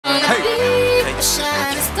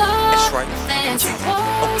fancy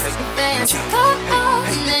clothes, fancy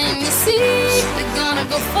cars. Name you see, they're gonna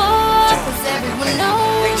go far, 'cause everyone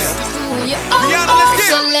knows who you are.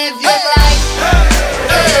 So live your life.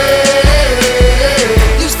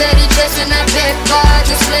 You steady chasing that paper,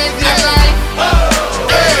 just live your life.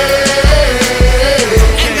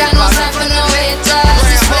 Ain't got no time for no haters,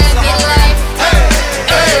 just live your life.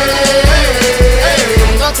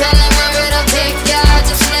 Don't tell them where it'll take ya,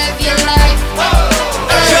 just live your life.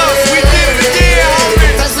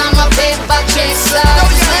 Cause I'm a paper chaser,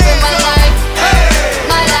 just living my life.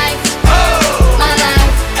 My life, my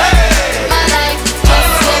life, my life,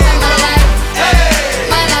 just living my life.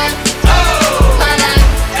 My life, my life,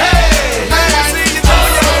 my life,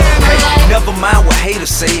 just living my life. Never mind what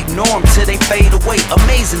haters say, ignore them till they fade away.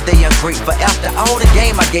 Amazing they ungrateful after all the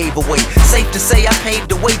game I gave away. Safe to say I paved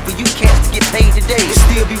the way for you cats to get paid today.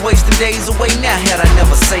 Still be wasting days away now had I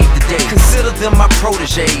never saved the day. Consider them my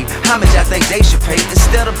protege, homage I think they should pay.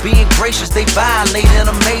 Instead of being gracious, they violate in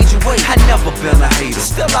a major way. I never been a hater,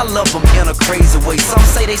 still I love them in a crazy way. Some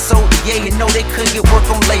say they sold the yay and know they couldn't get work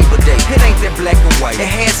on Labor Day. It ain't that black and white, it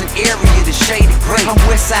has an area that's shaded gray. I'm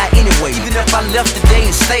west side anyway, even if I left today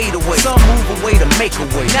and stayed away. Some move away to make a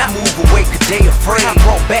way, not move away cause they afraid. I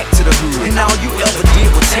brought back to the hood, and all you ever did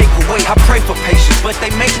was take away. I pray for patience, but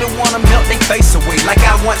they make me wanna melt they face away. Like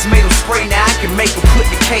I once made them spray, now I can make them put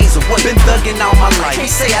the K's away. Been thugging all my life, can't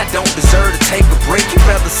say I don't deserve to take a break. You'd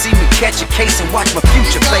rather see me catch a case and watch my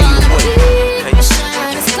future fade away. That's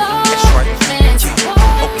right. Fancy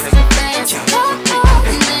clothes, fancy cars.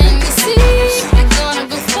 And then you see, they're gonna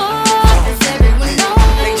go far, 'cause everyone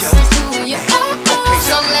knows who you are.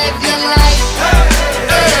 So live your life.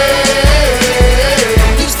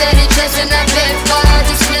 You steady chasing that paper,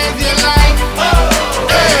 just live your life.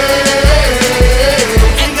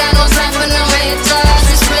 Ain't got no time for no haters,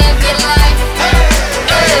 just live your life.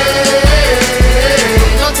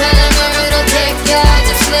 Don't tell them where it'll take ya,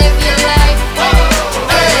 just live your life.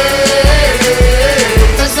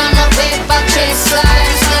 Cause I'm a paper chaser,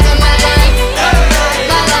 just living my life.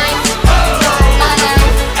 My life, my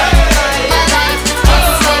life, my life,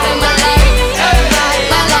 just living my life.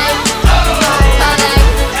 My life, my life,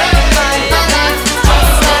 my life,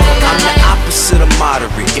 just living my I'm the life. opposite of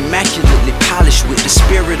moderate, immaculately polished with the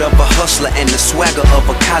spirit of a hustler and the swagger of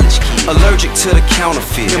a college kid. Allergic to the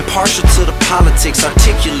counterfeit, impartial to the politics,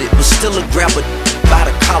 articulate but still a grabber by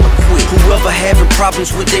the collar quick. Whoever having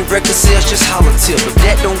problems with their record sales, just holler tip. If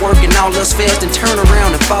that don't work and all else fails, then turn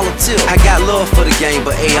around and follow tip. I got love for the game,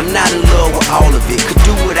 but hey, I'm not in love with all of it. Could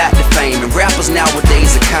do without the fame, and rappers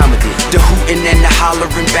nowadays are comedy. The hooting and the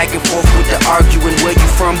hollering, back and forth with the arguing. Where you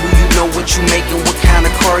from, who you know, what you making, what kind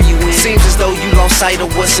of car you in. Seems as though you lost sight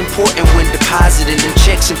of what's important when depositing them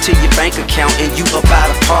checks into your bank account and you up out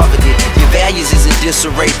of poverty. Your values is in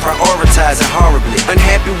disarray, prioritizing horribly.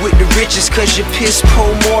 Unhappy with the riches cause you're piss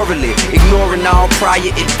poor morally. Ignoring all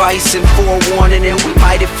prior advice and forewarning, and we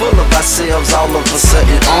mighty full of ourselves all of a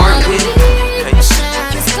sudden, aren't we?